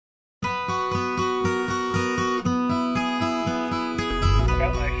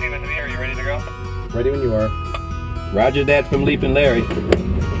Ready when you are. Roger that from Leaping Larry.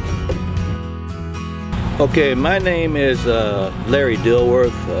 Okay, my name is Larry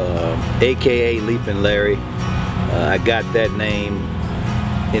Dilworth, aka Leaping Larry. I got that name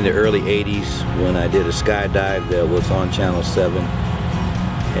in the early 80s when I did a skydive that was on Channel 7.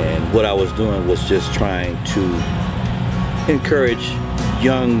 And what I was doing was just trying to encourage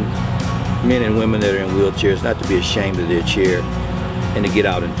young men and women that are in wheelchairs not to be ashamed of their chair and to get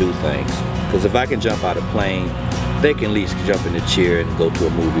out and do things. Because if I can jump out of a plane, they can at least jump in the chair and go to a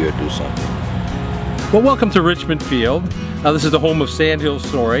movie or do something. Well, welcome to Richmond Field. This is the home of Sandhill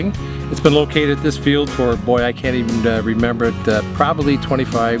Soaring. It's been located at this field for, boy, I can't even remember it, probably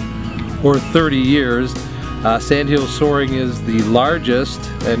 25 or 30 years. Sandhill Soaring is the largest,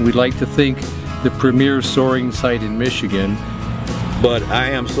 and we'd like to think the premier soaring site in Michigan. But I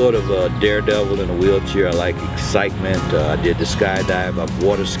am sort of a daredevil in a wheelchair. I like excitement. I did the skydive, I've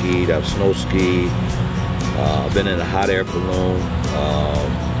water skied, I've snow skied, I've been in a hot air balloon.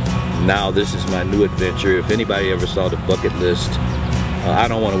 Now this is my new adventure. If anybody ever saw the bucket list, I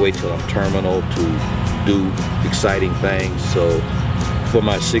don't want to wait till I'm terminal to do exciting things. So for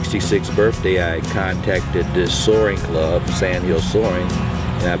my 66th birthday, I contacted this soaring club, Sandhill Soaring,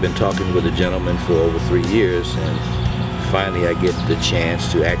 and I've been talking with a gentleman for over 3 years, and finally I get the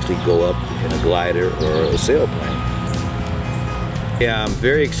chance to actually go up in a glider or a sailplane. Yeah, I'm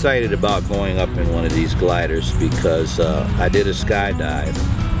very excited about going up in one of these gliders because I did a skydive,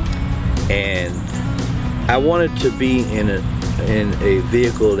 and I wanted to be in a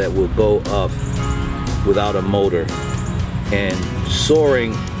vehicle that would go up without a motor. And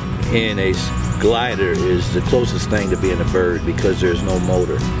soaring in a glider is the closest thing to being a bird because there's no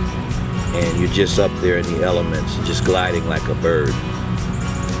motor. And you're just up there in the elements, just gliding like a bird.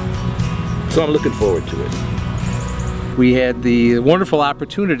 So I'm looking forward to it. We had the wonderful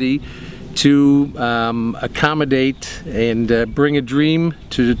opportunity to accommodate and bring a dream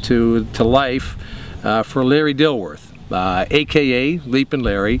to life for Larry Dilworth, aka Leaping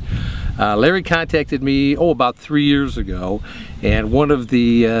Larry. Larry contacted me about 3 years ago, and one of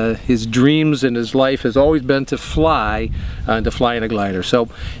his dreams in his life has always been to fly in a glider. So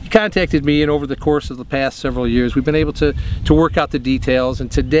he contacted me, and over the course of the past several years we've been able to work out the details, and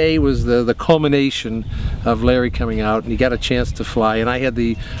today was the culmination of Larry coming out, and he got a chance to fly, and I had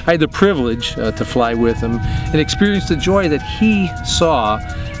the privilege to fly with him and experience the joy that he saw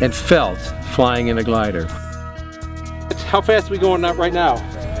and felt flying in a glider. How fast are we going up right now?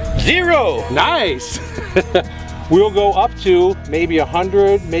 0! Nice! We'll go up to maybe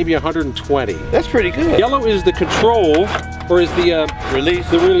 100, maybe 120. That's pretty good. Yellow is the control, or is the release.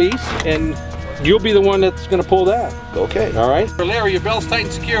 The release, and you'll be the one that's going to pull that. Okay. All right. Larry, your belt's tight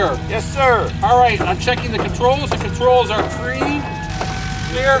and secure. Yes, sir. All right, I'm checking the controls. The controls are free,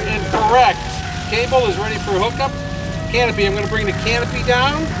 clear, and correct. Cable is ready for hookup. Canopy, I'm going to bring the canopy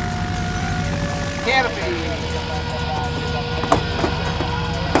down. Canopy.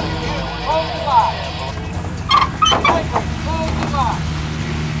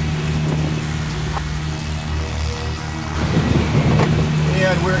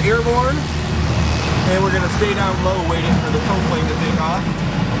 And we're airborne, and we're going to stay down low waiting for the tow plane to take off.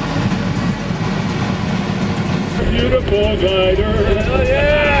 Beautiful glider. Oh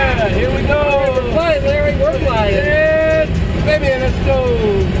yeah, here we go. We're flying, Larry, we're flying. Yeah, baby, let's go.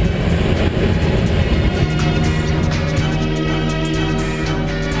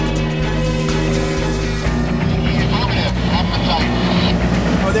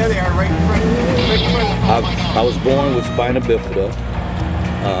 Oh, there they are, right in front of you. I was born with spina bifida.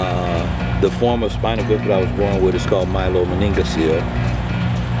 The form of spina bifida I was born with is called myelomeningocele.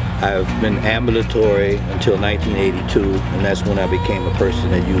 I've been ambulatory until 1982, and that's when I became a person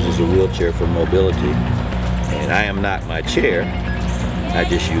that uses a wheelchair for mobility. And I am not my chair, I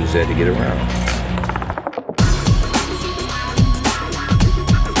just use that to get around.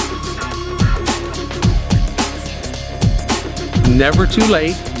 Never too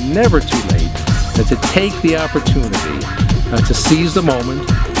late to take the opportunity to seize the moment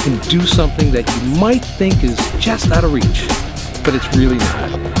and do something that you might think is just out of reach, but it's really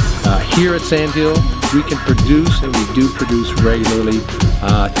not. Here at Sandhill, we can produce, and we do produce regularly,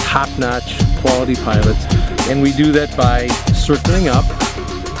 top-notch quality pilots, and we do that by circling up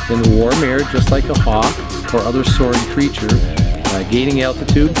in the warm air just like a hawk or other soaring creature, gaining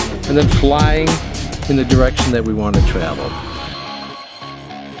altitude, and then flying in the direction that we want to travel.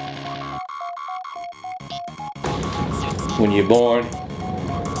 When you're born,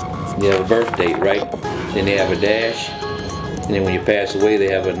 you have a birth date, right? Then they have a dash, and then when you pass away, they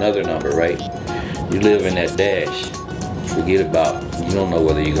have another number, right? You live in that dash. forget about, you don't know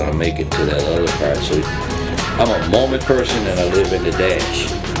whether you're gonna make it to that other part. So I'm a moment person and I live in the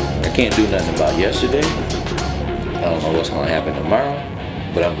dash. I can't do nothing about yesterday. I don't know what's gonna happen tomorrow,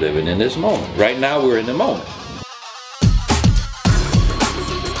 but I'm living in this moment. Right now we're in the moment.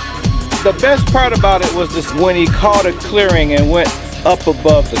 The best part about it was this when he caught a clearing and went up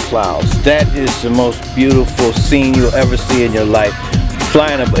above the clouds. That is the most beautiful scene you'll ever see in your life.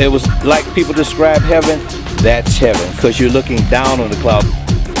 Flying up, it was like people describe heaven. That's heaven, because you're looking down on the clouds.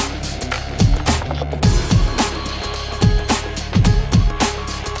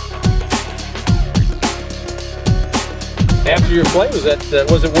 After your play, was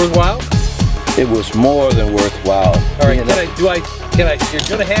it worthwhile? It was more than worthwhile. All right, you're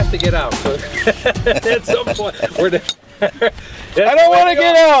gonna have to get out. So at some point, I don't want to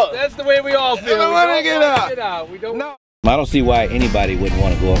get out. That's the way we all feel. I don't want to get out. We don't. No. I don't see why anybody wouldn't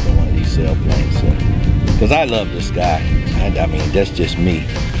want to go up in one of these sailplanes. Because I love the sky. I mean, that's just me.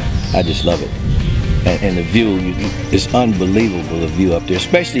 I just love it. And the view, it's unbelievable, the view up there,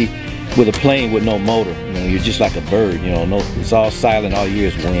 especially with a plane with no motor. You know, you're just like a bird. You know, it's all silent. All you hear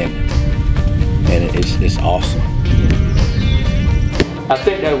is wind, and it's awesome. I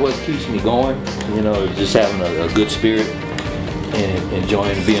think that's what keeps me going, you know, just having a good spirit and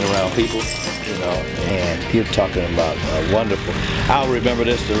enjoying being around people, you know. And you're talking about wonderful. I'll remember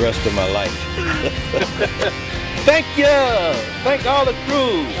this the rest of my life. Thank you. Thank all the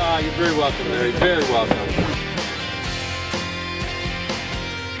crew. You're very welcome, Larry. Very welcome.